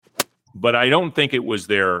but I don't think it was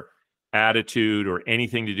their attitude or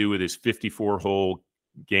anything to do with this 54-hole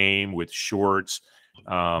game with shorts.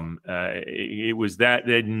 It was that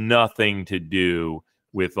it had nothing to do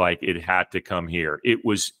with like it had to come here. It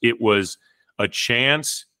was a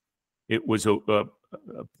chance. It was a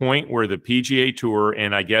point where the PGA Tour,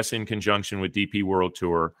 and I guess in conjunction with DP World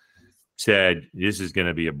Tour, said this is going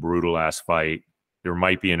to be a brutal ass fight. There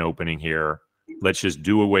might be an opening here. Let's just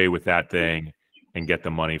do away with that thing and get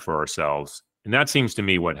the money for ourselves. And that seems to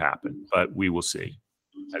me what happened, but we will see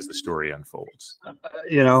as the story unfolds.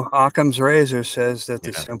 Occam's razor says that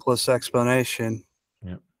the simplest explanation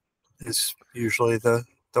is usually the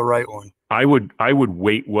right one. I would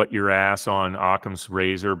wait what your ass on Occam's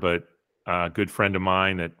razor, but a good friend of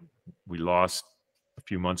mine that we lost a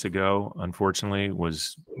few months ago, unfortunately,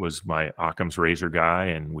 was my Occam's razor guy,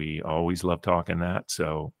 and we always love talking that.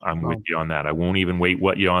 So I'm with you on that. I won't even wait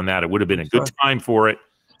what you on that. It would have been a good time for it,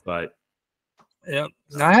 but yeah,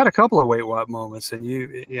 I had a couple of wait what moments,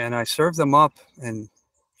 and I served them up, and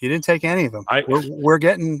you didn't take any of them. We're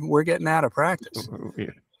getting out of practice.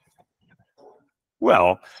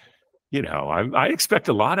 Well, I expect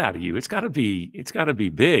a lot out of you. It's got to be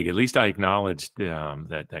big. At least I acknowledged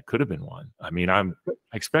that could have been one. I mean, I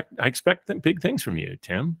expect big things from you,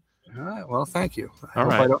 Tim. All right. Well, thank you.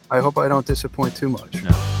 I hope I don't disappoint too much. No.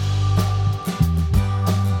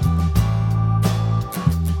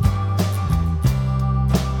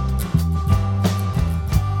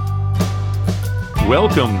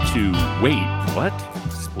 Welcome to Wait, What?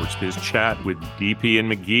 Sports Biz Chat with DP and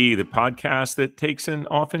McGee, the podcast that takes an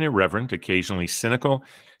often irreverent, occasionally cynical,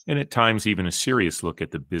 and at times even a serious look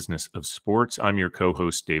at the business of sports. I'm your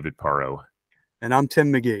co-host, David Paro. And I'm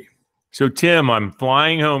Tim McGee. So, Tim, I'm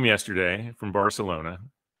flying home yesterday from Barcelona.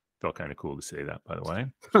 Felt kind of cool to say that, by the way.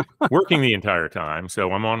 Working the entire time,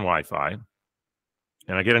 so I'm on Wi-Fi,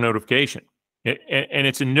 and I get a notification. And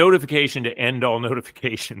it's a notification to end all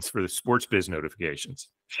notifications for the sports biz notifications.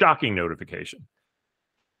 Shocking notification.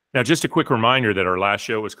 Now, just a quick reminder that our last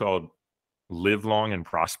show was called Live Long and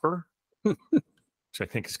Prosper, which I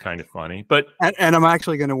think is kind of funny. But and I'm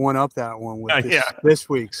actually going to one-up that one with this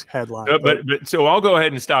week's headline. But so I'll go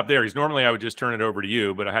ahead and stop there, because normally I would just turn it over to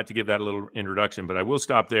you, but I had to give that a little introduction. But I will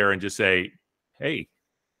stop there and just say, hey,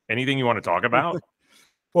 anything you want to talk about?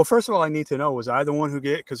 Well, first of all, I need to know, was I the one who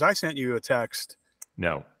because I sent you a text?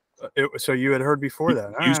 No. So you had heard before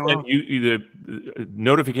that. The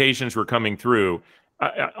notifications were coming through.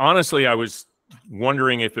 Honestly, I was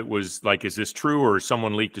wondering if it was like, is this true, or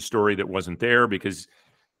someone leaked a story that wasn't there? Because,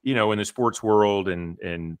 in the sports world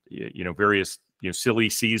and various, silly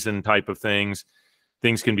season type of things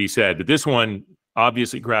can be said. But this one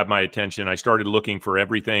obviously grabbed my attention. I started looking for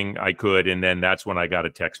everything I could. And then that's when I got a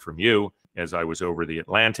text from you as I was over the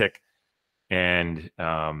Atlantic. And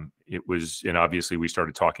and obviously we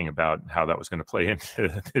started talking about how that was going to play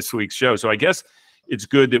into this week's show. So I guess it's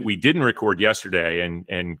good that we didn't record yesterday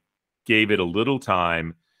and gave it a little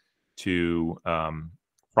time to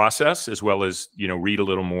process, as well as, read a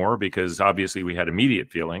little more, because obviously we had immediate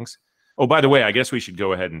feelings. Oh, by the way, I guess we should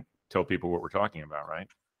go ahead and tell people what we're talking about, right?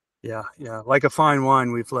 Yeah. Like a fine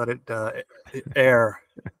wine, we've let it air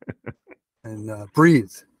and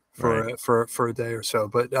breathe for a day or so.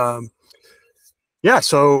 But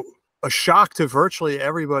so a shock to virtually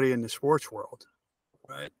everybody in the sports world,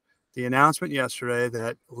 right? The announcement yesterday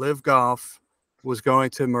that LIV Golf was going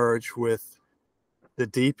to merge with the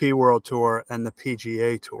DP World Tour and the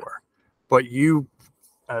PGA Tour. But you,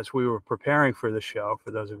 as we were preparing for the show, for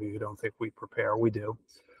those of you who don't think we prepare, we do.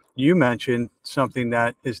 You mentioned something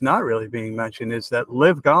that is not really being mentioned, is that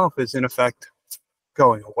LIV Golf is in effect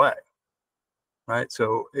going away, right?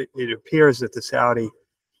 So it appears that the Saudi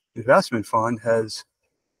investment fund has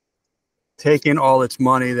taken all its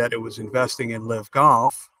money that it was investing in LIV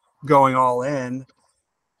Golf, going all in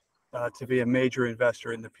to be a major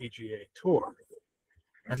investor in the PGA Tour.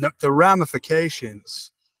 And the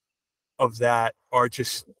ramifications of that are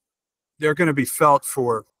they're going to be felt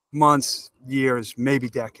for months, years, maybe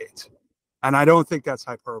decades. And I don't think that's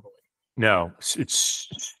hyperbole. No, it's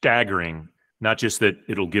staggering. Not just that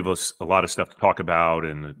it'll give us a lot of stuff to talk about,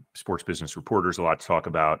 and the sports business reporters a lot to talk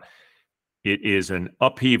about. It is an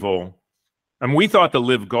upheaval. I mean, we thought the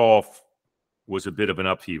LIV Golf was a bit of an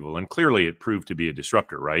upheaval, and clearly it proved to be a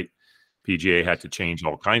disruptor, right? PGA had to change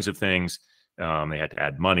all kinds of things. They had to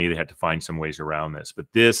add money. They had to find some ways around this. But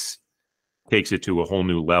this takes it to a whole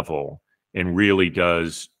new level and really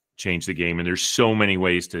does change the game. And there's so many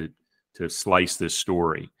ways to slice this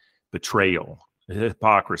story. Betrayal,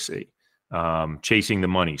 hypocrisy, chasing the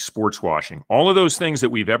money, sports washing. All of those things that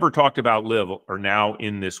we've ever talked about LIV are now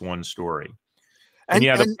in this one story. And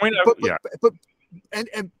yeah, the point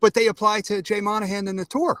of, but they apply to Jay Monahan and the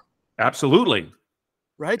tour. Absolutely.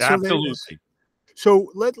 Right. Absolutely.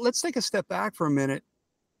 So let's take a step back for a minute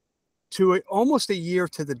to almost a year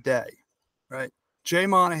to the day. Right. Jay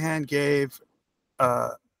Monahan gave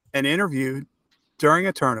an interview during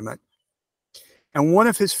a tournament. And one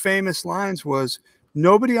of his famous lines was,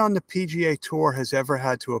 nobody on the PGA Tour has ever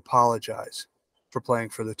had to apologize for playing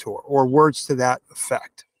for the tour, or words to that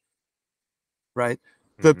effect. Right.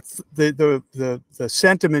 The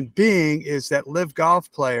sentiment being is that LIV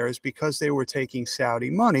Golf players, because they were taking Saudi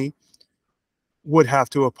money, would have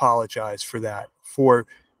to apologize for that, for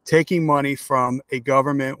taking money from a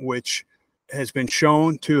government which has been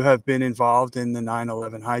shown to have been involved in the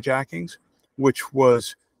 9/11 hijackings, which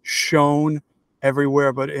was shown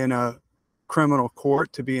everywhere but in a criminal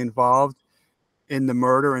court to be involved in the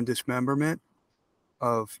murder and dismemberment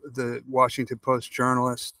of the Washington Post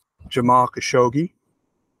journalist Jamal Khashoggi,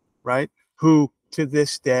 right? Who to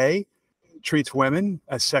this day treats women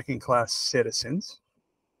as second-class citizens,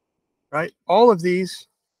 right? All of these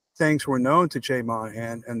things were known to Jay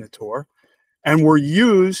Monahan and the tour and were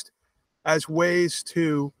used as ways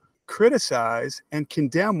to criticize and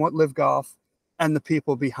condemn what LIV Golf and the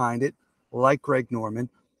people behind it, like Greg Norman,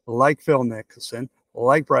 like Phil Mickelson,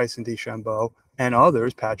 like Bryson DeChambeau, and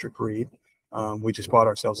others, Patrick Reed, we just bought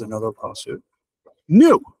ourselves another lawsuit,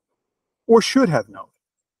 knew or should have known.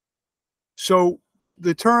 So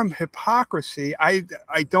the term hypocrisy, I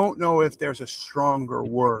don't know if there's a stronger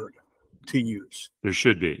word to use. There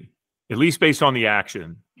should be, at least based on the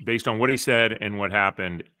action, based on what he said and what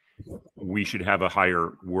happened. We should have a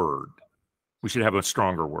higher word. We should have a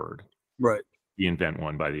stronger word. Right. We invent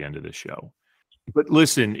one by the end of this show. But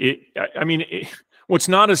listen, what's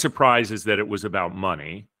not a surprise is that it was about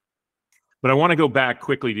money. But I want to go back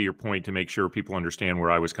quickly to your point to make sure people understand where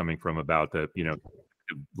I was coming from about the,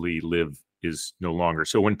 LIV is no longer.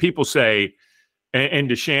 So when people say, and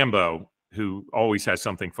DeChambeau, who always has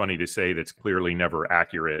something funny to say that's clearly never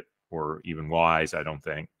accurate or even wise, I don't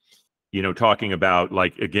think, talking about,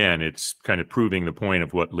 like, again, it's kind of proving the point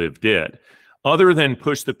of what LIV did. Other than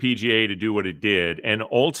push the PGA to do what it did and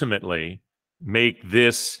ultimately make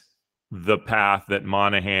this the path that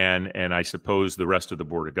Monahan and I suppose the rest of the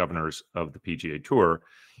board of governors of the PGA Tour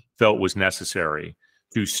felt was necessary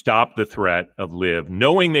to stop the threat of LIV,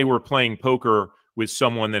 knowing they were playing poker with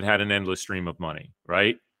someone that had an endless stream of money,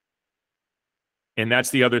 right? And that's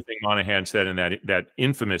the other thing Monahan said in that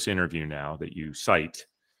infamous interview now that you cite,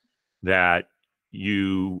 that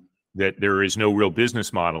there is no real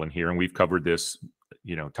business model in here, and we've covered this,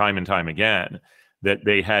 time and time again, that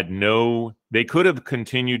they could have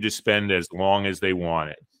continued to spend as long as they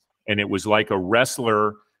wanted. And it was like a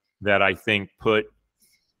wrestler that I think put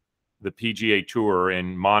the PGA Tour,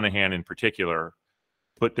 and Monahan in particular,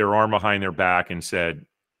 put their arm behind their back and said,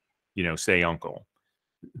 say uncle.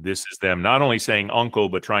 This is them not only saying uncle,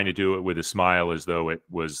 but trying to do it with a smile as though it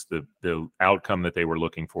was the outcome that they were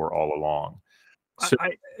looking for all along. So,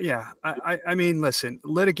 I mean, listen,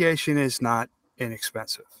 litigation is not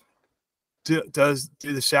inexpensive. Do the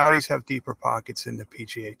Saudis have deeper pockets in the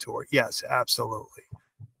PGA Tour? Yes, absolutely.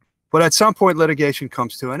 But at some point, litigation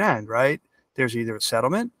comes to an end, right? There's either a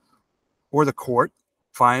settlement or the court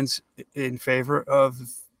finds in favor of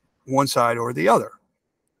one side or the other,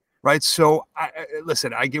 right? So,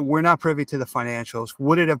 listen, we're not privy to the financials.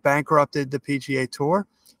 Would it have bankrupted the PGA Tour?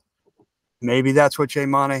 Maybe that's what Jay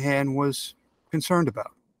Monahan was concerned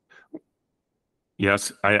about.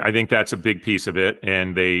 Yes, I think that's a big piece of it.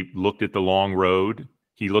 And they looked at the long road.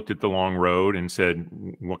 He looked at the long road and said,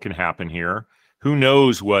 what can happen here? Who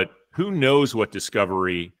knows what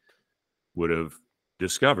Discovery would have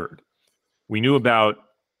discovered? We knew about,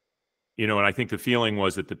 and I think the feeling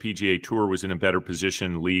was that the PGA Tour was in a better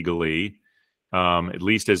position legally, at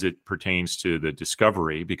least as it pertains to the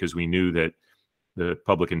Discovery, because we knew that the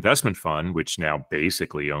Public Investment Fund, which now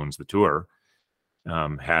basically owns the tour,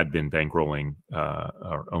 had been bankrolling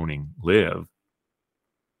or owning LIV,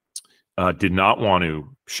 did not want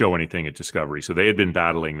to show anything at Discovery. So they had been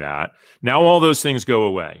battling that. Now all those things go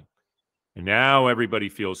away. And now everybody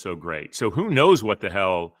feels so great. So who knows what the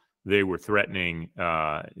hell they were threatening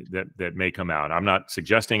that may come out. I'm not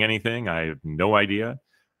suggesting anything. I have no idea.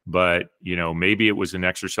 But, maybe it was an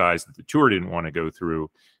exercise that the tour didn't want to go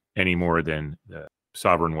through any more than the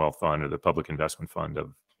Sovereign Wealth Fund or the Public Investment Fund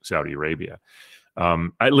of Saudi Arabia.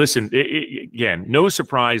 Again, no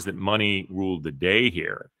surprise that money ruled the day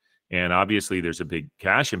here. And obviously there's a big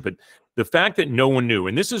cash in, but the fact that no one knew,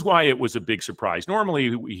 and this is why it was a big surprise.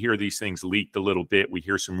 Normally we hear these things leaked a little bit. We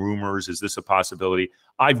hear some rumors. Is this a possibility?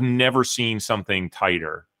 I've never seen something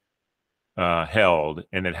tighter held,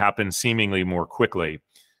 and it happened seemingly more quickly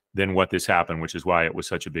than what this happened, which is why it was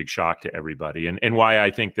such a big shock to everybody, and why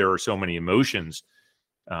I think there are so many emotions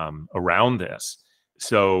around this.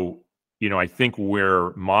 So, I think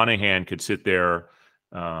where Monahan could sit there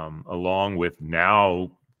along with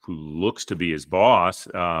now who looks to be his boss,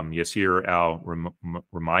 Yasir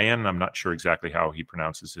Al-Rumayyan, I'm not sure exactly how he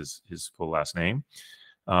pronounces his full last name,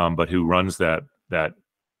 but who runs that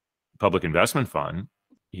public investment fund.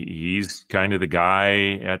 He's kind of the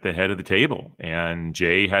guy at the head of the table, and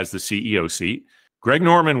Jay has the CEO seat. Greg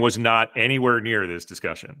Norman was not anywhere near this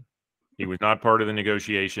discussion. He was not part of the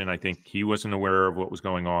negotiation. I think he wasn't aware of what was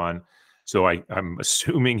going on. So I'm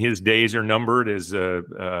assuming his days are numbered as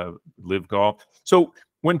LIV Golf. So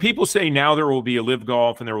when people say now there will be a LIV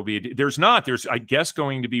Golf and there's I guess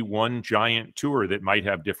going to be one giant tour that might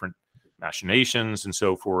have different machinations and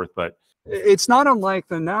so forth, but it's not unlike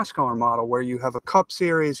the NASCAR model where you have a Cup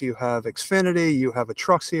Series, you have Xfinity, you have a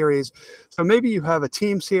Truck Series. So maybe you have a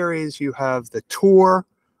Team Series, you have the Tour,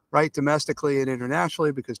 right, domestically and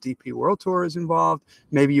internationally, because DP World Tour is involved.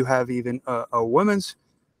 Maybe you have even a women's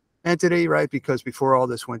entity, right, because before all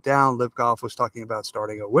this went down, LIV Golf was talking about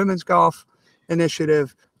starting a women's golf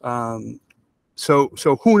initiative. So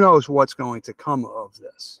who knows what's going to come of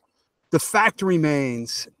this. The fact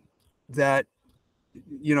remains that,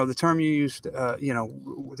 the term you used,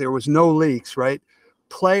 there was no leaks, right?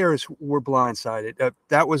 Players were blindsided.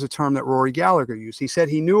 That was a term that Rory Gallagher used. He said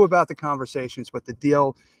he knew about the conversations, but the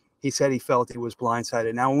deal, he said he felt he was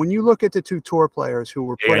blindsided. Now, when you look at the two tour players who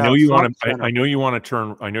were put I know you want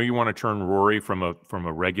to turn Rory from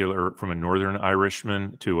a Northern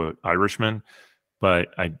Irishman to an Irishman, but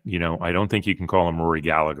I don't think you can call him Rory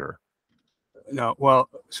Gallagher. No, well,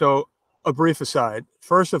 so a brief aside.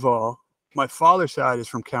 First of all, my father's side is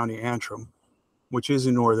from County Antrim, which is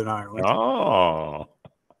in Northern Ireland. Oh.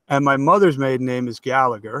 And my mother's maiden name is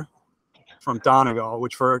Gallagher, from Donegal,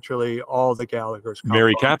 which virtually all the Gallaghers come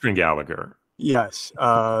Mary from. Catherine Gallagher. Yes.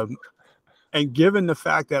 And given the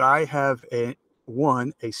fact that I have a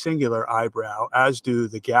singular eyebrow, as do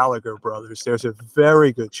the Gallagher brothers, there's a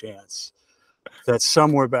very good chance that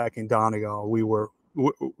somewhere back in Donegal, we were,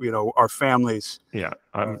 our families. Yeah,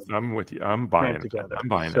 I'm with you. I'm buying together. I'm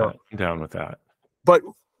buying that. I'm down with that.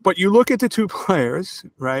 But you look at the two players,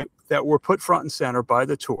 right, that were put front and center by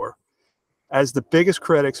the tour as the biggest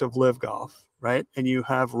critics of LIV Golf, right? And you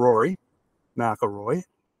have Rory McIlroy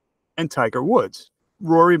and Tiger Woods.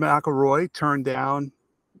 Rory McIlroy turned down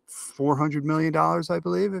 $400 million, I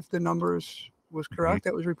believe, if the numbers was correct,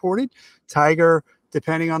 that was reported. Tiger,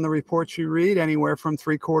 depending on the reports you read, anywhere from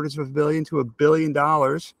 $750 million to $1 billion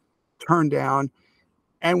turned down,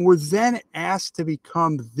 and were then asked to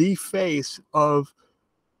become the face of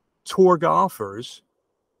tour golfers,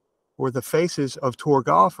 or the faces of tour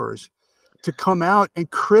golfers, to come out and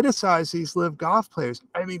criticize these LIV Golf players.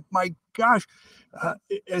 I mean, my gosh,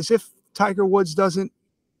 as if Tiger Woods doesn't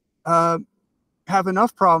have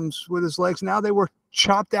enough problems with his legs. Now they were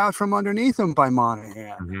chopped out from underneath him by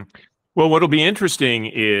Monahan. Well, what'll be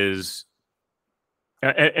interesting is,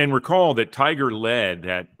 and recall that Tiger led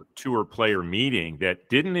that tour player meeting that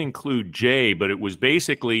didn't include Jay, but it was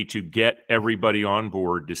basically to get everybody on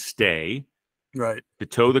board to stay, right, to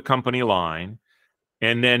toe the company line.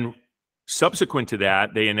 And then subsequent to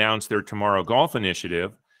that, they announced their Tomorrow Golf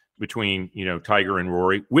initiative between, Tiger and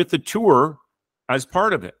Rory, with the tour as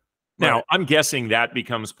part of it. Now, right. I'm guessing that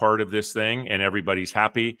becomes part of this thing and everybody's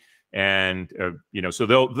happy. And, so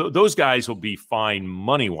those guys will be fine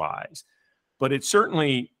money-wise. But it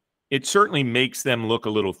certainly makes them look a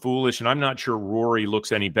little foolish. And I'm not sure Rory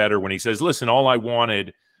looks any better when he says, listen, all I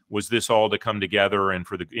wanted was this all to come together. And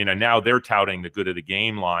for the, now they're touting the good of the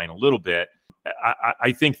game line a little bit.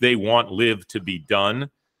 I think they want LIV to be done.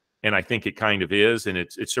 And I think it kind of is. And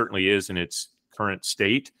it certainly is in its current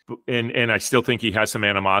state. And I still think he has some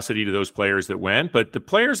animosity to those players that went. But the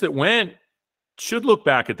players that went should look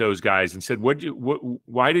back at those guys and said,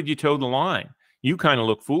 why did you toe the line? You kind of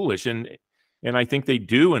look foolish. And I think they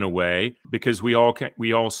do in a way, because we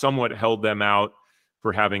all somewhat held them out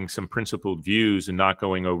for having some principled views and not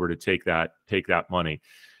going over to take that money.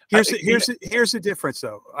 Here's the difference,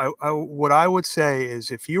 though. What I would say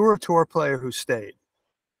is, if you were a tour player who stayed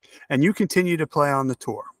and you continue to play on the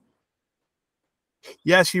tour,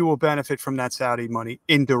 yes, you will benefit from that Saudi money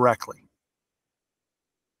indirectly,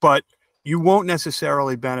 but you won't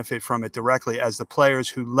necessarily benefit from it directly as the players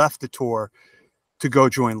who left the tour to go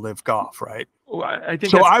join LIV Golf, right? Well, I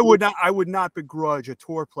think so. I would not begrudge a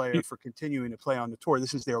tour player for continuing to play on the tour.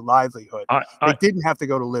 This is their livelihood. They didn't have to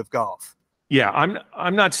go to LIV Golf. Yeah,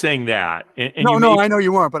 I'm not saying that. And No, I know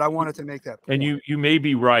you weren't, but I wanted to make that point. And you may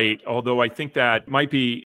be right, although I think that might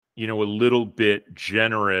be, a little bit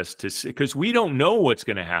generous to say, because we don't know what's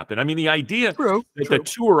going to happen. I mean, the idea that the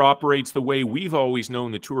tour operates the way we've always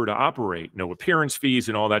known the tour to operate, no appearance fees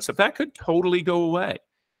and all that stuff, that could totally go away.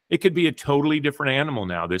 It could be a totally different animal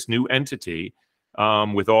now, this new entity,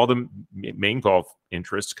 with all the main golf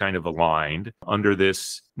interests kind of aligned under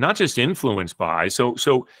this, not just influenced by.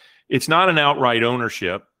 So it's not an outright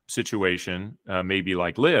ownership situation, maybe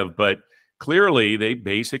like LIV, but clearly they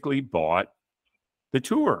basically bought the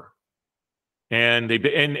tour, and they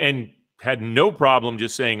and had no problem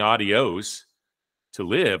just saying adios to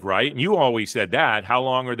LIV, right? And you always said that. How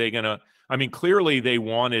long are they gonna? I mean, clearly they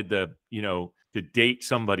wanted to date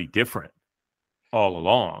somebody different all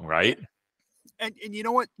along, right? And you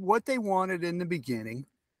know what they wanted in the beginning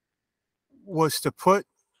was to put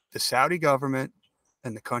the Saudi government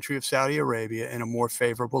and the country of Saudi Arabia in a more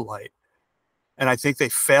favorable light. And I think they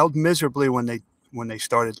failed miserably when they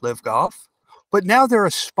started LIV Golf. But now they're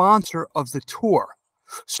a sponsor of the tour.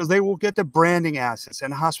 So they will get the branding assets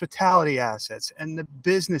and hospitality assets and the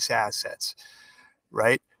business assets,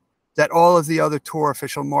 right, that all of the other tour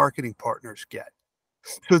official marketing partners get.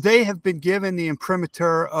 So they have been given the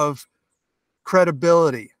imprimatur of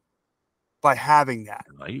credibility by having that.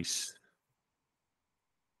 Nice.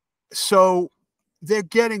 So they're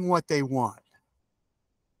getting what they want.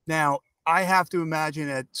 Now, I have to imagine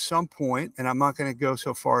at some point, and I'm not going to go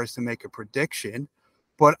so far as to make a prediction,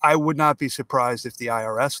 but I would not be surprised if the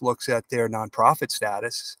IRS looks at their nonprofit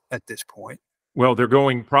status at this point. Well, they're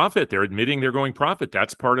going profit. They're admitting they're going profit.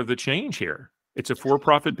 That's part of the change here. It's a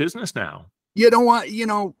for-profit business now. You know what?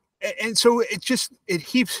 And so it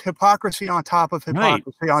heaps hypocrisy on top of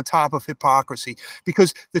hypocrisy on top of hypocrisy,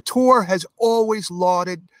 because the tour has always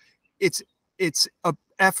lauded its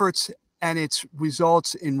efforts and its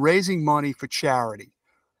results in raising money for charity.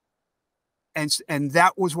 And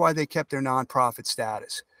that was why they kept their nonprofit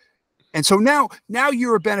status. And so now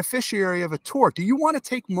you're a beneficiary of a tour. Do you want to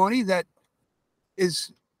take money that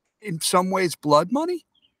is in some ways blood money?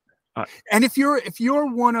 And if you're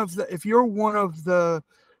one of the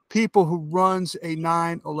people who runs a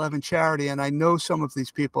 9/11 charity, and I know some of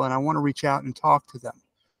these people, and I want to reach out and talk to them.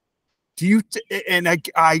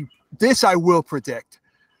 I will predict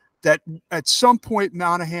that at some point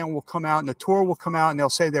Monahan will come out and the tour will come out and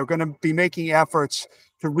they'll say they're going to be making efforts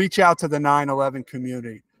to reach out to the 9/11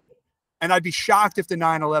 community. And I'd be shocked if the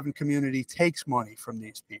 9/11 community takes money from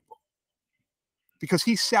these people, because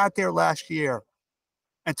he sat there last year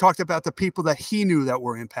and talked about the people that he knew that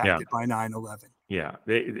were impacted by 9/11. Yeah,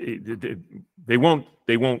 they won't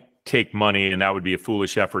take money, and that would be a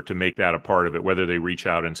foolish effort to make that a part of it, whether they reach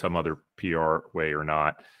out in some other PR way or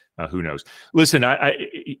not. Who knows? Listen,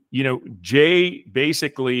 Jay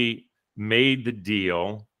basically made the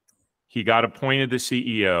deal. He got appointed the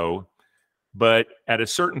CEO, but at a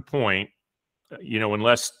certain point,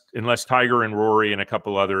 unless Tiger and Rory and a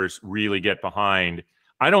couple others really get behind,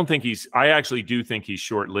 I actually do think he's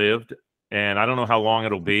short-lived, and I don't know how long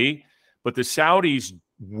it'll be, but the Saudis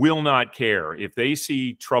will not care. If they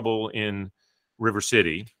see trouble in River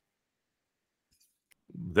City,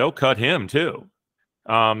 they'll cut him too.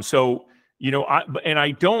 I want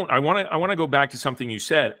to go back to something you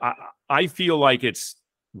said. I feel like it's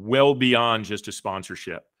well beyond just a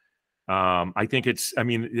sponsorship. I think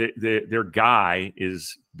their guy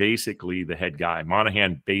is basically the head guy.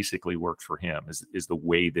 Monahan basically worked for him, is the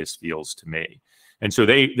way this feels to me. And so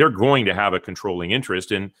they're going to have a controlling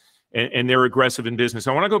interest, and they're aggressive in business.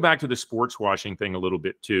 I want to go back to the sports washing thing a little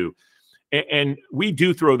bit too. And we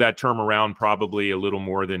do throw that term around probably a little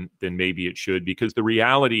more than maybe it should, because the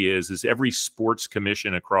reality is every sports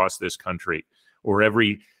commission across this country, or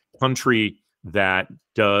every country that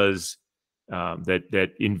does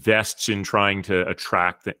that invests in trying to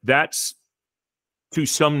attract that's to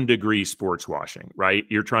some degree sports washing, right?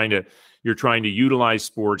 You're trying to utilize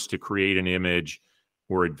sports to create an image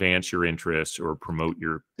or advance your interests or promote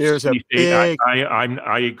your. There's a big.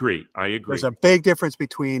 I agree. There's a big difference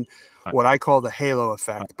between what I call the halo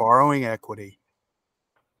effect, borrowing equity,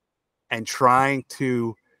 and trying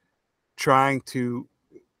to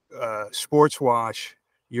sports wash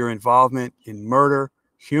your involvement in murder,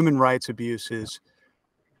 human rights abuses,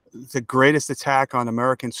 the greatest attack on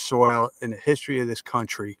American soil in the history of this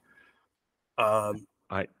country. I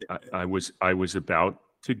was about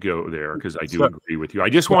to go there, because I do agree with you. I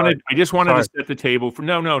just wanted to set the table for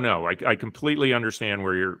no. I completely understand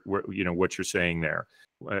what you're saying there.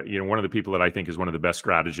 One of the people that I think is one of the best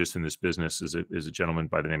strategists in this business is a gentleman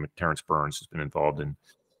by the name of Terrence Burns, who's been involved in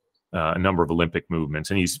a number of Olympic movements,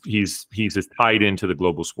 and he's as tied into the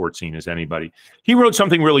global sports scene as anybody. He wrote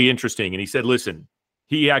something really interesting, and he said, listen,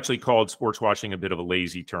 he actually called sports washing a bit of a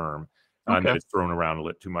lazy term, and that it's thrown around a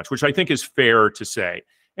little too much, which I think is fair to say.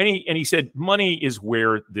 And he said money is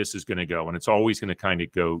where this is going to go, and it's always going to kind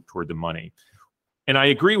of go toward the money. And I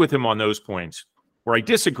agree with him on those points. Where I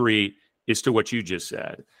disagree is to what you just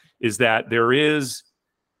said, is that there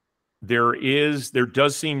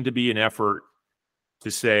does seem to be an effort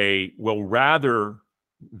to say, well, rather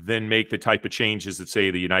than make the type of changes that,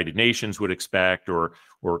 say, the United Nations would expect, or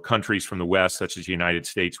countries from the West, such as the United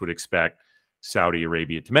States, would expect Saudi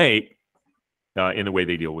Arabia to make in the way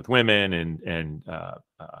they deal with women and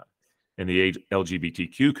the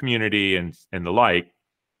LGBTQ community and the like,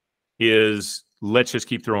 is let's just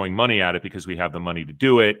keep throwing money at it because we have the money to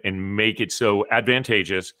do it, and make it so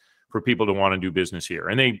advantageous for people to want to do business here.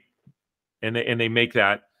 And they make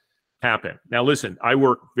that happen. Now, listen, I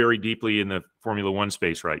work very deeply in the Formula One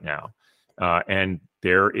space right now. And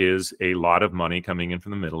there is a lot of money coming in from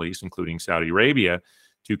the Middle East, including Saudi Arabia,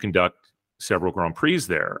 to conduct several Grand Prix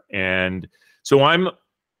there. And so I'm,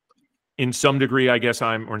 in some degree, or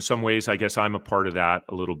in some ways, I guess I'm a part of that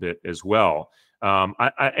a little bit as well.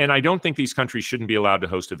 And I don't think these countries shouldn't be allowed to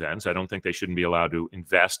host events. I don't think they shouldn't be allowed to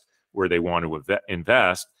invest where they want to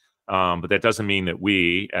invest. But that doesn't mean that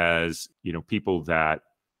we, as people that,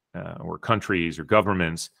 or countries or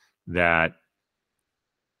governments that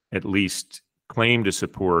at least claim to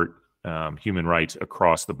support human rights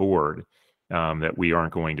across the board, that we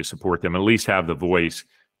aren't going to support them, at least have the voice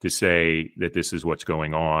to say that this is what's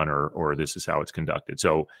going on, or this is how it's conducted.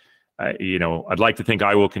 So, I'd like to think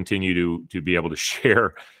I will continue to be able to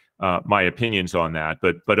share my opinions on that,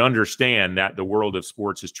 but understand that the world of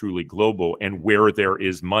sports is truly global, and where there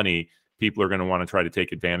is money, people are going to want to try to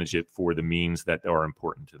take advantage of it for the means that are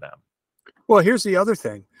important to them. Well, here's the other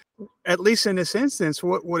thing. At least in this instance,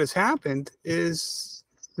 what has happened is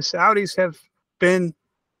the Saudis have been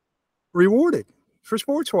rewarded for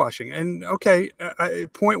sports washing. And okay,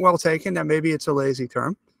 point well taken that maybe it's a lazy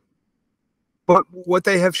term. But what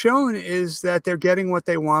they have shown is that they're getting what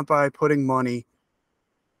they want by putting money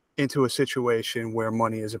into a situation where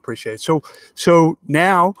money is appreciated. So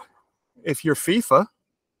now, if you're FIFA,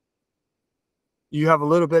 you have a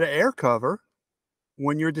little bit of air cover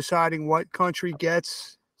when you're deciding what country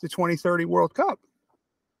gets the 2030 World Cup.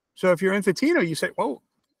 So if you're Infantino, you say, well,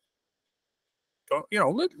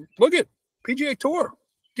 look at PGA Tour,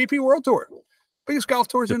 DP World Tour, biggest golf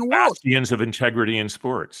tours in the world. Bastions of integrity in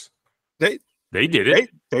sports. They did it.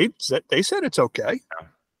 They said it's okay. Yeah.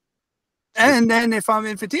 And then if I'm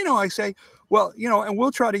Infantino, I say, well, and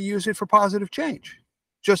we'll try to use it for positive change,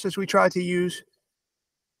 just as we tried to use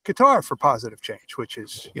Qatar for positive change, which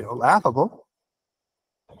is, laughable.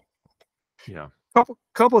 Yeah.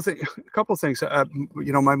 Couple things.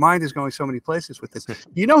 My mind is going so many places with this.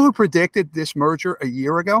 You know who predicted this merger a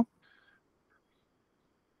year ago?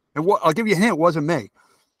 I'll give you a hint. It wasn't me.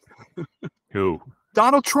 Who?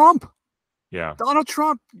 Donald Trump. Yeah. Donald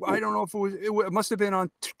Trump, I don't know if it must have been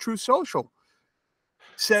on True Social,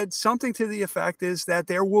 said something to the effect is that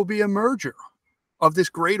there will be a merger of this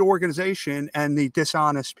great organization and the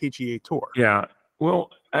dishonest PGA Tour. Yeah. Well,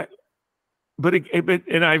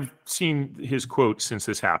 and I've seen his quotes since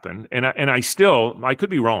this happened, and I could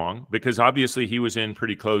be wrong, because obviously he was in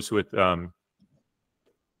pretty close with the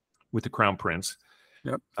Crown Prince,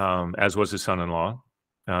 yep. As was his son-in-law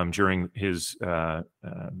during his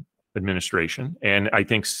administration, and I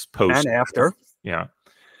think post and after. Yeah.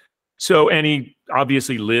 So, and he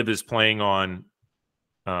obviously LIV is playing on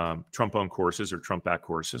Trump-owned courses or Trump-backed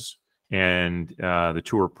courses, and the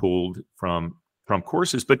tour pulled from Trump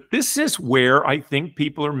courses. But this is where I think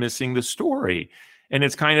people are missing the story, and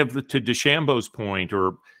it's kind of to DeChambeau's point,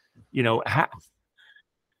 or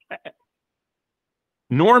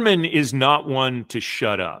Norman is not one to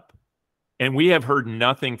shut up. And we have heard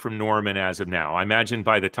nothing from Norman as of now. I imagine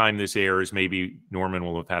by the time this airs, maybe Norman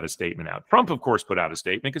will have had a statement out. Trump, of course, put out a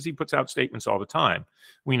statement because he puts out statements all the time.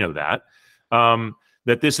 We know that.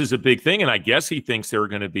 That this is a big thing, and I guess he thinks there are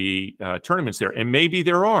going to be tournaments there, and maybe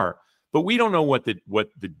there are, but we don't know what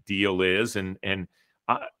the deal is. And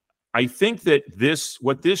I think that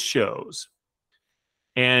what this shows,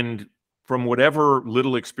 and from whatever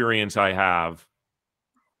little experience I have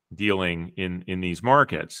dealing in these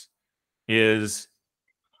markets, is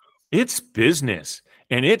it's business,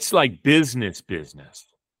 and it's like business.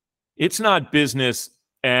 It's not business.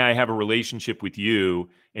 I have a relationship with you,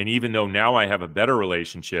 and even though now I have a better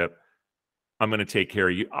relationship, I'm going to take care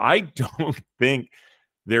of you. I don't think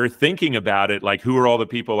they're thinking about it like, who are all the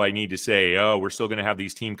people I need to say, oh, we're still going to have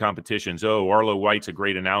these team competitions. Oh, Arlo White's a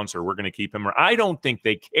great announcer. We're going to keep him. I don't think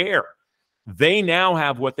they care. They now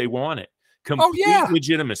have what they wanted, complete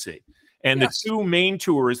legitimacy. And the two main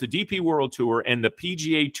tours, the DP World Tour and the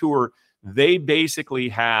PGA Tour, they basically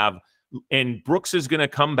have, and Brooks is going to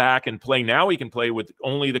come back and play. Now he can play with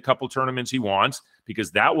only the couple tournaments he wants,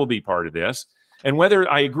 because that will be part of this. And whether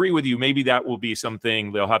I agree with you, maybe that will be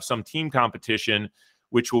something, they'll have some team competition,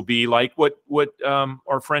 which will be like what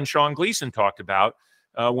our friend Sean Gleason talked about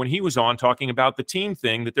when he was on, talking about the team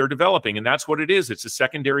thing that they're developing. And that's what it is. It's a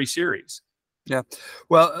secondary series. Yeah.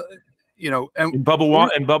 Well, you know, and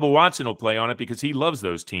Bubba Watson will play on it because he loves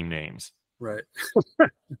those team names. Right.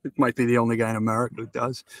 It might be the only guy in America who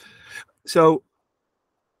does. So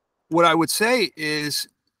what I would say is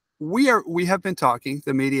we have been talking,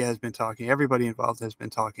 the media has been talking, everybody involved has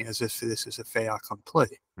been talking as if this is a fait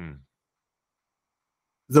accompli.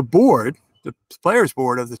 The board, the players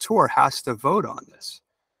board of the tour, has to vote on this.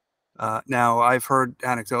 Now, I've heard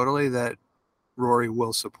anecdotally that Rory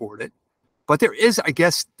will support it, but there is, I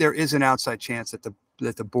guess, there is an outside chance that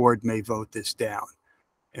the board may vote this down,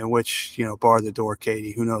 in which, you know, bar the door,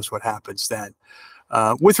 Katie, who knows what happens then.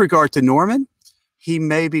 With regard to Norman, he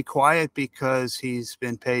may be quiet because he's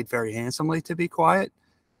been paid very handsomely to be quiet,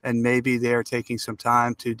 and maybe they're taking some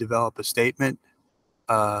time to develop a statement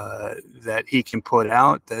that he can put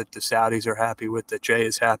out, that the Saudis are happy with, that Jay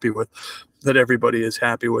is happy with, that everybody is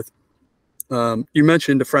happy with. You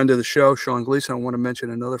mentioned a friend of the show, Sean Gleason. I want to mention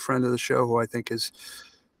another friend of the show who I think has,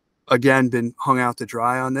 again, been hung out to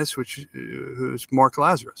dry on this, who's Mark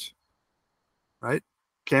Lazarus, right?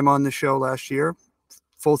 Came on the show last year,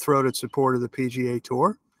 full-throated support of the PGA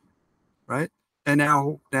Tour, right? And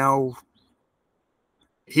now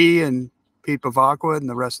he and Pete Bavacqua and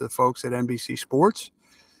the rest of the folks at NBC Sports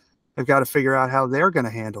have got to figure out how they're going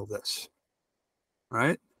to handle this,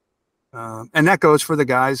 right? And that goes for the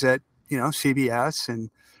guys at, you know, CBS and,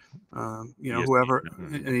 you know, ESPN, whoever,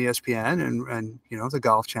 and ESPN and, you know, the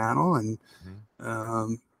Golf Channel. And,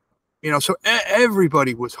 you know, so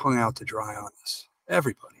everybody was hung out to dry on this.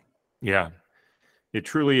 Everybody. Yeah, it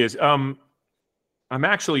truly is. I'm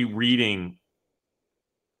actually reading,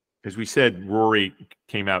 as we said, Rory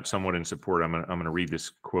came out somewhat in support. I'm going to read this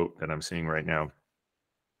quote that I'm seeing right now,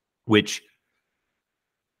 which,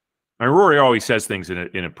 Rory always says things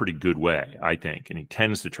in a pretty good way, I think, and he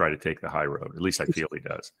tends to try to take the high road. At least I feel he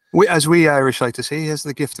does. As we Irish like to say, he has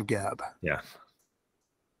the gift of gab. Yeah.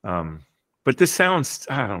 But this sounds,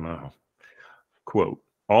 I don't know. Quote,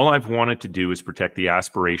 "All I've wanted to do is protect the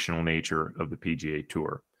aspirational nature of the PGA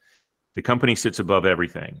Tour. The company sits above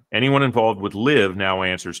everything. Anyone involved with LIV now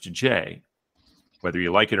answers to Jay. Whether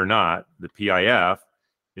you like it or not, the PIF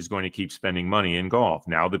is going to keep spending money in golf.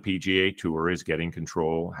 Now the PGA Tour is getting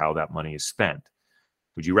control how that money is spent.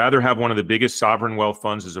 Would you rather have one of the biggest sovereign wealth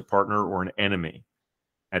funds as a partner or an enemy?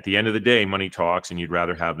 At the end of the day, money talks, and you'd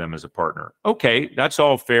rather have them as a partner." Okay, that's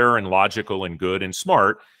all fair and logical and good and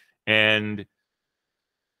smart, and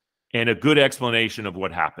a good explanation of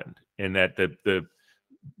what happened, and that the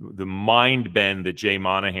mind bend that Jay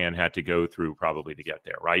Monahan had to go through probably to get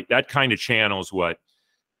there, right? That kind of channels what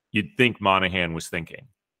you'd think Monahan was thinking.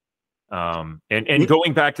 And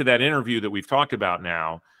going back to that interview that we've talked about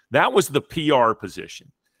now, that was the PR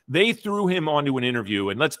position. They threw him onto an interview,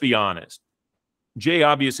 and let's be honest, Jay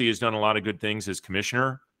obviously has done a lot of good things as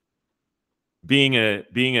commissioner. Being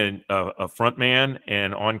a front man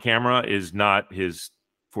and on camera is not his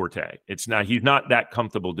forte. It's not. He's not that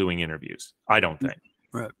comfortable doing interviews, I don't think.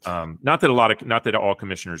 Right. Not that all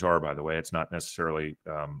commissioners are, by the way. It's not necessarily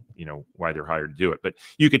you know, why they're hired to do it, but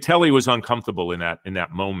you could tell he was uncomfortable in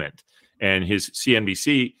that moment. And his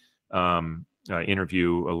CNBC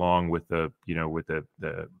interview, along with the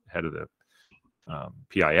head of the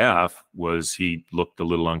PIF, was, he looked a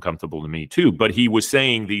little uncomfortable to me too. But he was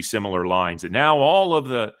saying these similar lines, and now all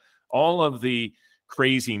of the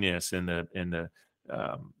craziness and the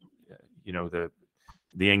you know,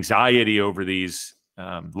 the anxiety over these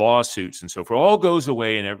lawsuits and so forth all goes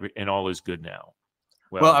away, and all is good now.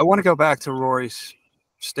 Well, I want to go back to Rory's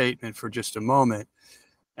statement for just a moment.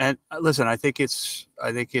 And listen, I think it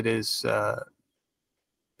is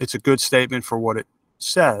it's a good statement for what it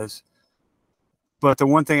says. But the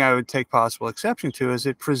one thing I would take possible exception to is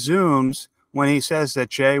it presumes, when he says that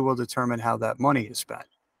Jay will determine how that money is spent.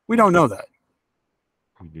 We don't know that.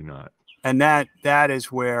 We do not. And that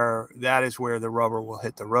is where the rubber will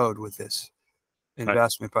hit the road with this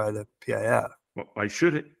investment by the PIF. Well, I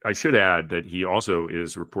should add that he also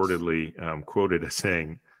is reportedly quoted as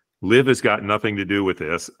saying, "LIV has got nothing to do with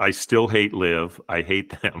this. I still hate LIV. I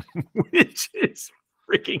hate them," which is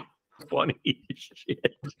freaking funny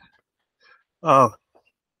shit. Oh,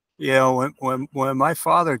 you know, when my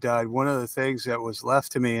father died, one of the things that was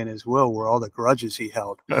left to me in his will were all the grudges he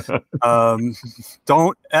held.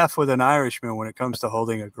 Don't F with an Irishman when it comes to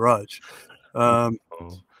holding a grudge. You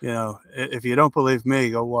know, if you don't believe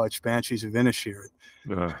me, go watch Banshees of Inisherin.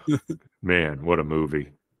 Man, what a movie.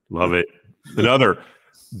 Love it. Another,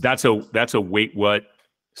 that's a Wait What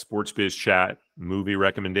Sports Biz Chat movie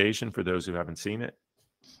recommendation for those who haven't seen it.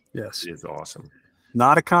 Yes. It is awesome.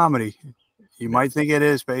 Not a comedy. You might think it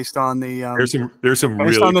is based on the there's some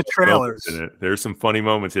based really on the trailers in it. There's some funny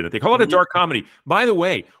moments in it. They call it a dark comedy. By the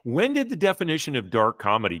way, when did the definition of dark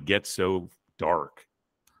comedy get so dark?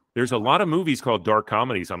 There's a lot of movies called dark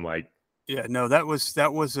comedies. I'm like, yeah, no, that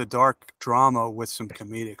was a dark drama with some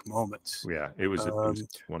comedic moments. Yeah, it was wonderful.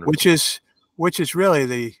 Which is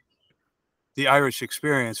really the Irish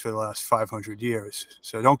experience for the last 500 years.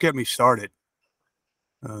 So don't get me started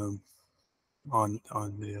on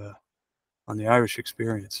the Irish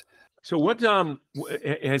experience. So what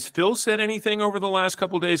has Phil said anything over the last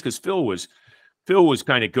couple of days? Because Phil was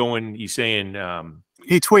kind of going. He's saying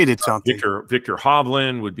he tweeted something. Victor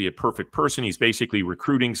Hovland would be a perfect person. He's basically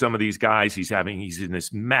recruiting some of these guys. He's in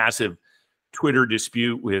this massive Twitter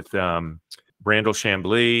dispute with Brandel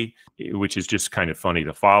Chambly, which is just kind of funny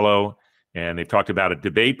to follow. And they've talked about a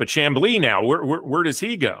debate, but Chambly now, where does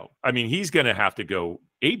he go? I mean, he's going to have to go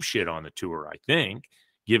apeshit on the tour, I think,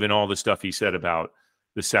 given all the stuff he said about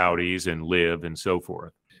the Saudis and LIV and so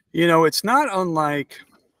forth. You know, it's not unlike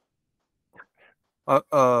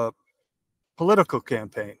a political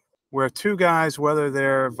campaign where two guys, whether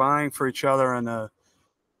they're vying for each other in a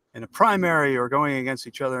primary or going against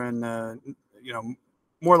each other in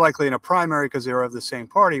more likely in a primary because they're of the same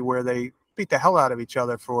party, where they beat the hell out of each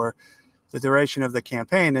other for the duration of the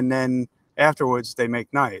campaign, and then afterwards they make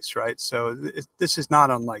nice, right? So this is not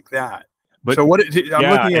unlike that. But so what? I'm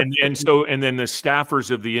looking at, and then the staffers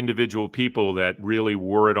of the individual people that really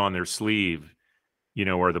wore it on their sleeve,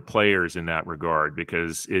 are the players in that regard,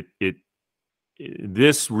 because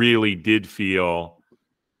this really did feel.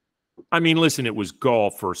 I mean, listen, it was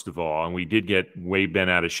golf first of all, and we did get way bent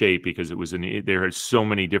out of shape because there are so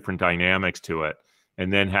many different dynamics to it,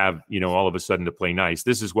 and then have all of a sudden to play nice.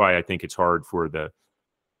 This is why I think it's hard for the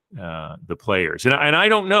players, and I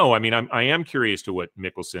don't know. I mean, I am curious to what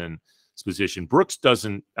Mickelson's position. Brooks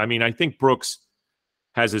doesn't. I mean, I think Brooks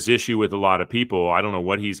has this issue with a lot of people. I don't know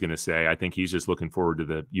what he's going to say. I think he's just looking forward to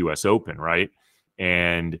the U.S. Open, right?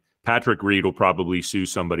 And Patrick Reed will probably sue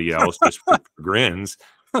somebody else just for grins.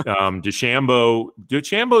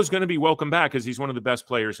 DeChambeau is going to be welcome back because he's one of the best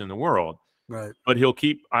players in the world. Right. But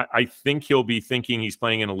I think he'll be thinking he's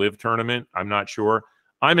playing in a LIV tournament. I'm not sure.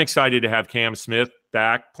 I'm excited to have Cam Smith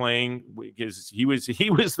back playing because he was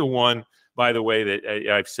the one, by the way, that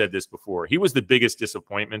I've said this before. He was the biggest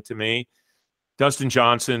disappointment to me. Dustin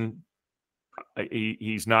Johnson,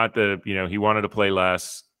 he's not he wanted to play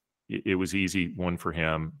less. It was easy one for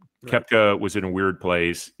him. Right. Koepka was in a weird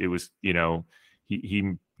place. It was,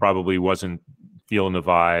 he probably wasn't feeling the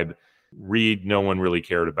vibe. Reed, no one really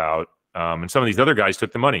cared about. And some of these other guys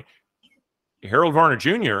took the money. Harold Varner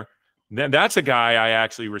Jr., that's a guy I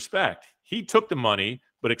actually respect. He took the money,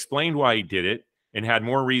 but explained why he did it and had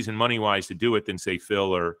more reason money-wise to do it than, say,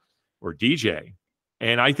 Phil or DJ.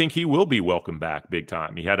 And I think he will be welcome back big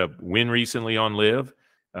time. He had a win recently on LIV.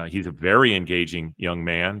 He's a very engaging young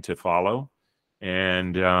man to follow.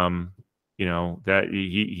 And, that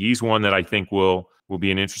he's one that I think will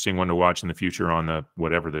be an interesting one to watch in the future on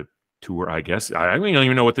the tour, I guess. I don't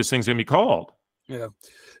even know what this thing's going to be called. Yeah.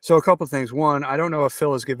 So a couple of things. One, I don't know if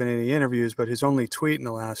Phil has given any interviews, but his only tweet in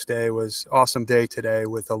the last day was "Awesome day today"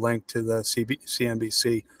 with a link to the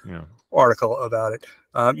CNBC article about it.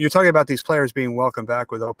 You're talking about these players being welcomed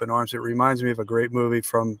back with open arms. It reminds me of a great movie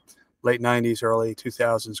from late 90s, early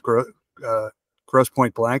 2000s, Grosse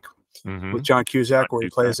Pointe Blank, with John Cusack, where he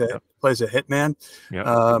plays a hitman.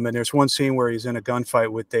 Yeah. And there's one scene where he's in a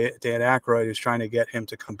gunfight with Dan Aykroyd, who's trying to get him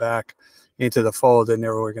to come back into the fold in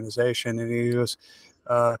their organization. And he goes,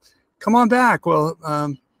 come on back. Well,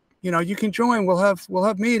 you can join. We'll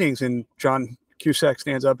have meetings. And John Cusack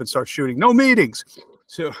stands up and starts shooting. No meetings.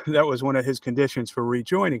 So that was one of his conditions for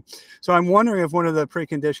rejoining. So I'm wondering if one of the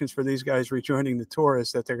preconditions for these guys rejoining the tour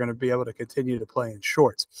is that they're going to be able to continue to play in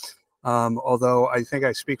shorts. Although I think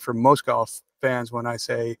I speak for most golf fans when I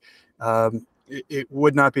say it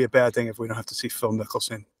would not be a bad thing if we don't have to see Phil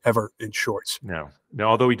Mickelson ever in shorts. No,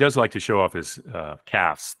 although he does like to show off his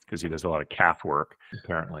calves because he does a lot of calf work,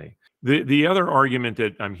 apparently. The other argument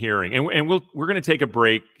that I'm hearing, and we're going to take a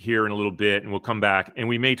break here in a little bit, and we'll come back, and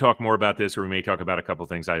we may talk more about this, or we may talk about a couple of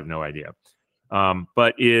things. I have no idea.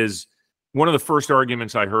 But is one of the first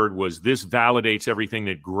arguments I heard was this validates everything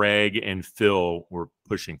that Greg and Phil were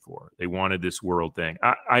pushing for. They wanted this world thing.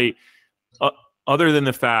 Other than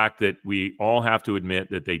the fact that we all have to admit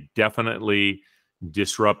that they definitely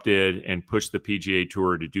disrupted and pushed the PGA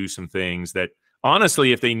Tour to do some things that,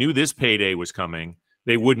 honestly, if they knew this payday was coming,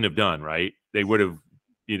 they wouldn't have done, right? They would have,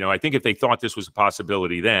 I think if they thought this was a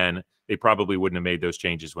possibility then, they probably wouldn't have made those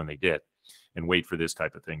changes when they did and wait for this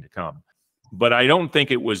type of thing to come. But I don't think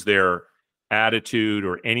it was their attitude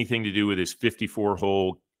or anything to do with this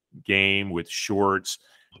 54-hole game with shorts.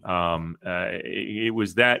 It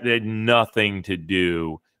was that it had nothing to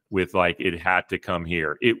do with like it had to come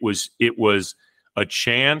here. It was a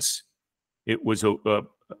chance. It was a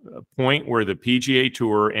point where the PGA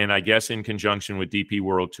Tour, and I guess in conjunction with DP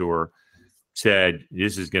World Tour, said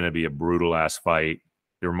this is going to be a brutal ass fight.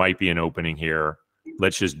 There might be an opening here.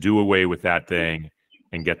 Let's just do away with that thing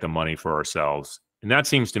and get the money for ourselves. And that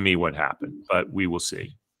seems to me what happened, but we will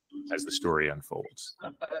see as the story unfolds.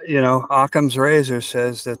 Occam's razor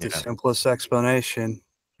says that the simplest explanation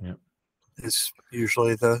is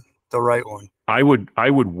usually the right one. I would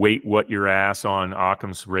wait what your ass on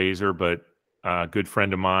Occam's razor, but a good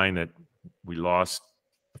friend of mine that we lost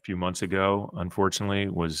a few months ago, unfortunately,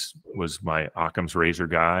 was my Occam's razor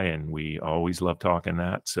guy, and we always love talking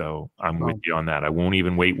that. So I'm with you on that. I won't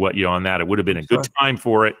even wait what you on that. It would have been a good time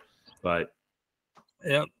for it, but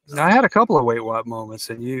yeah, I had a couple of wait what moments,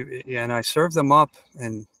 and I served them up,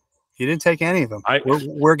 and you didn't take any of them.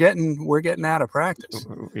 We're getting out of practice.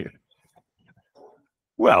 Yeah.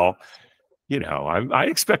 Well, I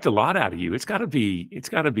expect a lot out of you. It's got to be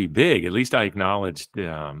big. At least I acknowledged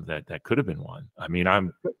that could have been one. I mean, I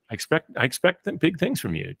expect big things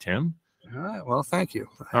from you, Tim. All right. Well, thank you.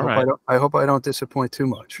 I hope I don't disappoint too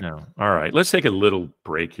much. No. All right. Let's take a little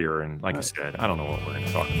break here, and like I said, I don't know what we're going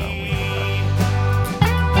to talk about when we come back.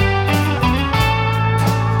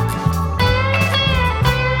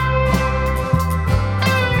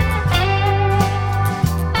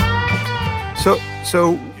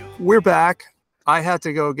 So we're back. I had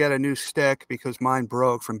to go get a new stick because mine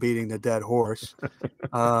broke from beating the dead horse.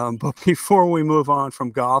 But before we move on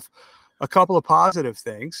from golf, a couple of positive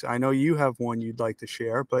things. I know you have one you'd like to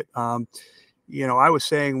share, but I was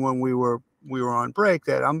saying when we were on break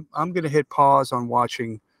that I'm going to hit pause on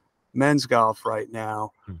watching men's golf right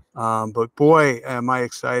now. But boy, am I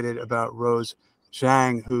excited about Rose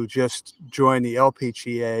Zhang, who just joined the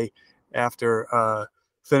LPGA after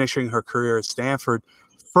finishing her career at Stanford.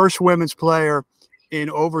 First women's player in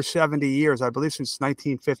over 70 years, I believe since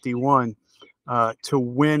 1951, to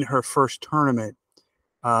win her first tournament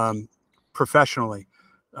professionally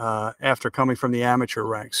after coming from the amateur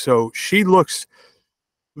ranks. So she looks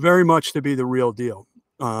very much to be the real deal.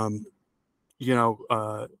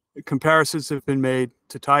 Comparisons have been made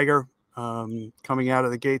to Tiger coming out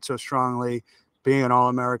of the gate so strongly, being an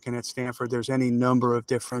All-American at Stanford. There's any number of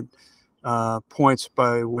different points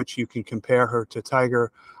by which you can compare her to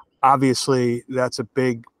Tiger. Obviously, that's a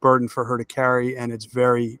big burden for her to carry, and it's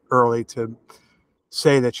very early to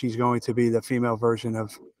say that she's going to be the female version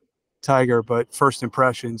of Tiger, but first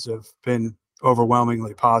impressions have been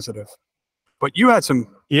overwhelmingly positive. But you had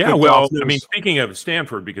some well, I mean, speaking of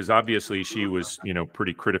Stanford, because obviously she was,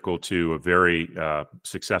 pretty critical to a very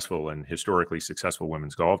successful and historically successful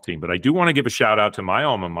women's golf team. But I do want to give a shout out to my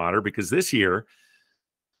alma mater, because this year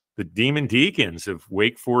the Demon Deacons of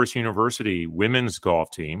Wake Forest University women's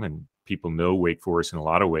golf team, and people know Wake Forest in a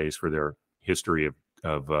lot of ways for their history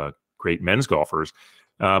of great men's golfers.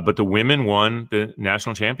 But the women won the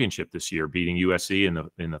national championship this year, beating USC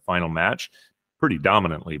in the final match, pretty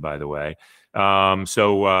dominantly, by the way.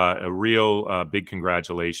 So a real big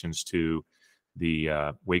congratulations to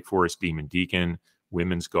the Wake Forest Demon Deacon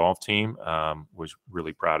women's golf team. Was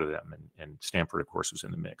really proud of them, and Stanford, of course, was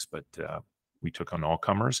in the mix, but we took on all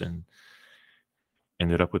comers and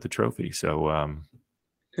ended up with the trophy. So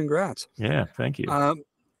congrats. Yeah, thank you.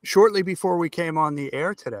 Shortly before we came on the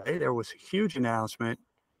air today, there was a huge announcement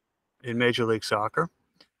in Major League Soccer.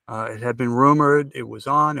 It had been rumored, it was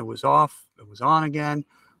on, it was off, it was on again.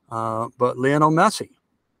 But Lionel Messi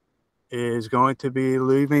is going to be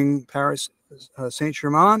leaving Paris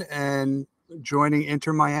Saint-Germain and joining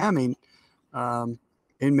Inter Miami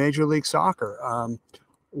in Major League Soccer.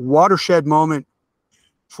 Watershed moment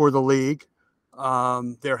for the league.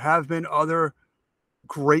 There have been other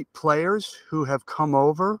great players who have come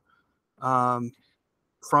over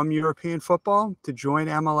from European football to join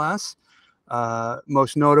MLS.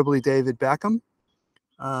 Most notably David Beckham,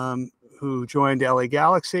 who joined LA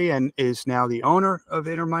Galaxy and is now the owner of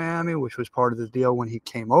Inter Miami, which was part of the deal when he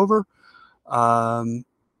came over.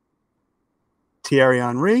 Thierry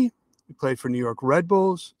Henry, he played for New York Red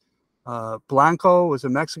Bulls. Blanco was a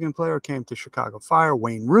Mexican player, came to Chicago Fire.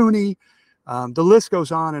 Wayne Rooney. The list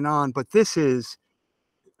goes on, but this is,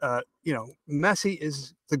 Messi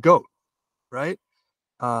is the GOAT, right?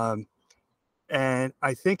 And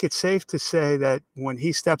I think it's safe to say that when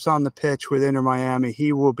he steps on the pitch with Inter Miami,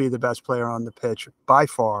 he will be the best player on the pitch by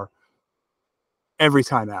far every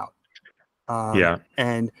time out.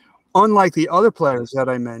 And unlike the other players that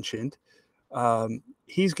I mentioned,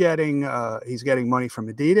 he's getting money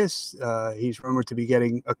from Adidas. He's rumored to be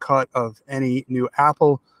getting a cut of any new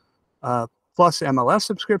Apple plus MLS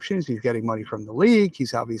subscriptions. He's getting money from the league.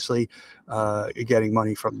 He's obviously getting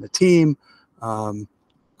money from the team.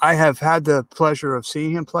 I have had the pleasure of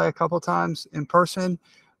seeing him play a couple times in person.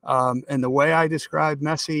 And the way I describe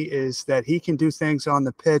Messi is that he can do things on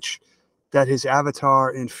the pitch that his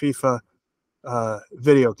avatar in FIFA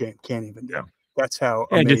video game can't even do. That's how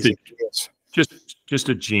amazing he is. Just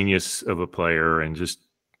a genius of a player, and just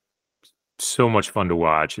so much fun to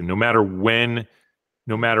watch. And no matter what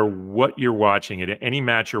you're watching, at any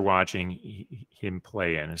match you're watching him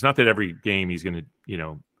play in, it's not that every game he's going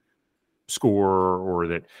to, score or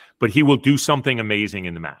that, but he will do something amazing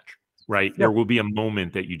in the match, right? There will be a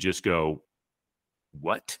moment that you just go,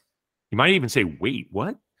 what? You might even say, wait,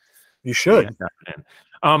 what? You should.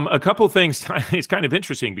 A couple of things. It's kind of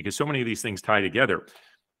interesting because so many of these things tie together.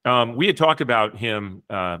 We had talked about him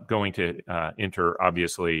going to Inter,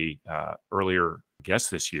 obviously, earlier, I guess,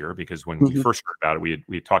 this year, because when we first heard about it,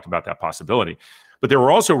 we had talked about that possibility. But there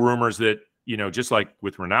were also rumors that, just like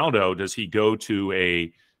with Ronaldo, does he go to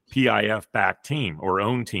a PIF-backed team or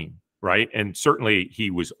own team, right? And certainly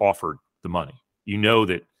he was offered the money.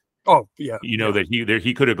 That. Oh, yeah. That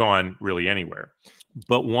he could have gone really anywhere.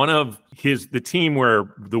 But one of the team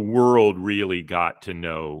where the world really got to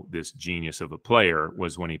know this genius of a player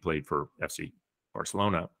was when he played for FC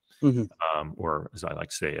Barcelona, or as I like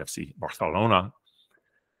to say, FC Barcelona,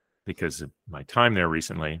 because of my time there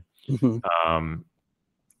recently.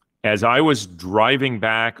 As I was driving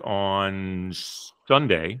back on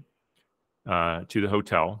Sunday to the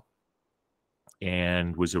hotel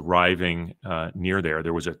and was arriving near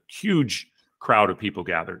there was a huge crowd of people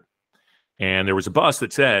gathered. And there was a bus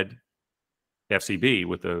that said FCB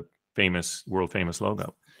with the world famous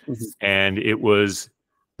logo. And it was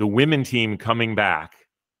the women team coming back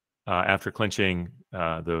after clinching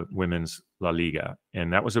the women's La Liga.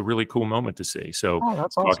 And that was a really cool moment to see. So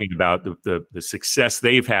that's awesome. Talking about the success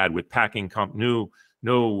they've had with packing Camp Nou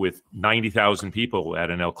with 90,000 people at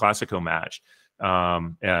an El Clasico match.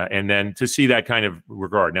 And then to see that kind of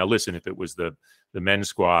regard. Now, listen, if it was the men's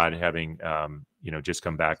squad having, just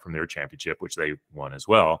come back from their championship, which they won as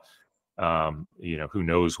well, who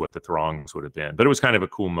knows what the throngs would have been. But it was kind of a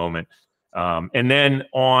cool moment. And then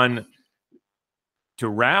to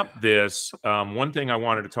wrap this, one thing I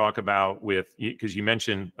wanted to talk about because you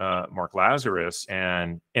mentioned Mark Lazarus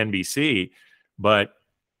and NBC, but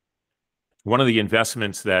one of the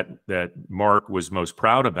investments that Mark was most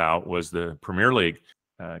proud about was the Premier League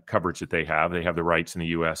coverage that they have. They have the rights in the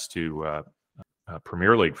U.S. to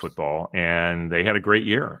Premier League football, and they had a great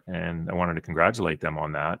year, and I wanted to congratulate them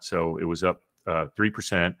on that. So it was up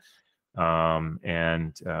 3%,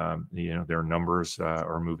 and their numbers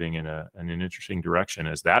are moving in an interesting direction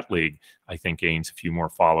as that league, I think, gains a few more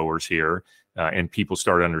followers here, and people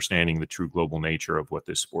start understanding the true global nature of what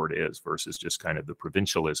this sport is versus just kind of the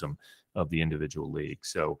provincialism of the individual league.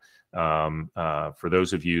 So for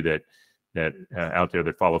those of you that out there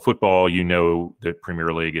that follow football, that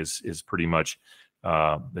Premier League is pretty much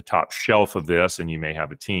the top shelf of this, and you may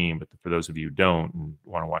have a team, but for those of you who don't and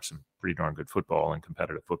want to watch some pretty darn good football and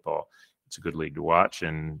competitive football, it's a good league to watch,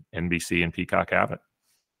 and NBC and Peacock have it.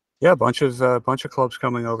 Yeah, a bunch of clubs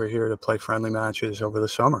coming over here to play friendly matches over the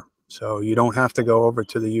summer, so you don't have to go over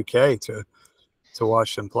to the UK to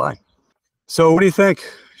watch them play. So what do you think?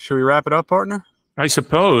 Should we wrap it up, partner? I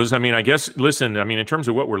suppose. I guess, listen, in terms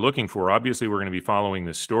of what we're looking for, obviously we're going to be following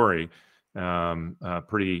this story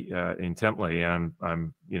pretty intently. And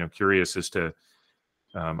I'm curious as to,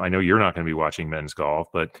 I know you're not going to be watching men's golf,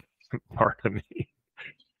 but part of me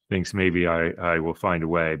thinks maybe I will find a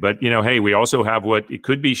way. But, hey, we also have what it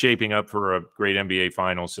could be shaping up for a great NBA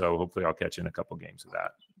final. So hopefully I'll catch in a couple games of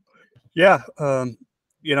that. Yeah.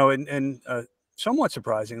 Somewhat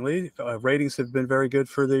surprisingly, ratings have been very good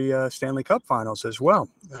for the Stanley Cup finals as well.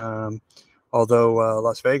 Although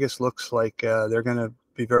Las Vegas looks like they're going to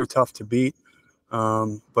be very tough to beat.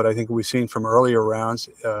 But I think we've seen from earlier rounds,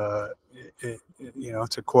 to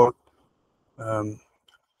quote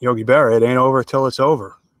Yogi Berra, it ain't over till it's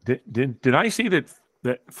over. Did I see that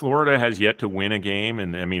that Florida has yet to win a game,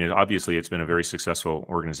 and I mean, obviously, it's been a very successful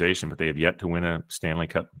organization, but they have yet to win a Stanley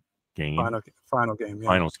Cup game. Final game, yeah.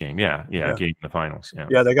 Finals game, yeah, game in the finals, yeah.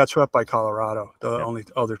 Yeah, they got swept by Colorado the only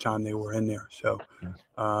other time they were in there. So,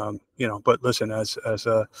 but listen, as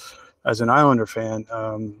an Islander fan,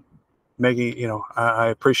 making, I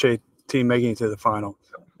appreciate team making it to the final,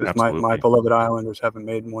 because my beloved Islanders haven't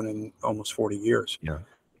made one in almost 40 years. Yeah.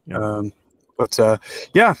 A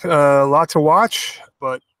lot to watch.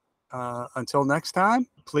 But until next time,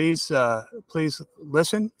 please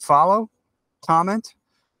listen, follow, comment,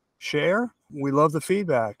 share. We love the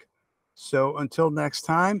feedback. So until next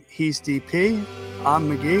time, he's DP, I'm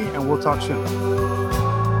McGee, and we'll talk soon.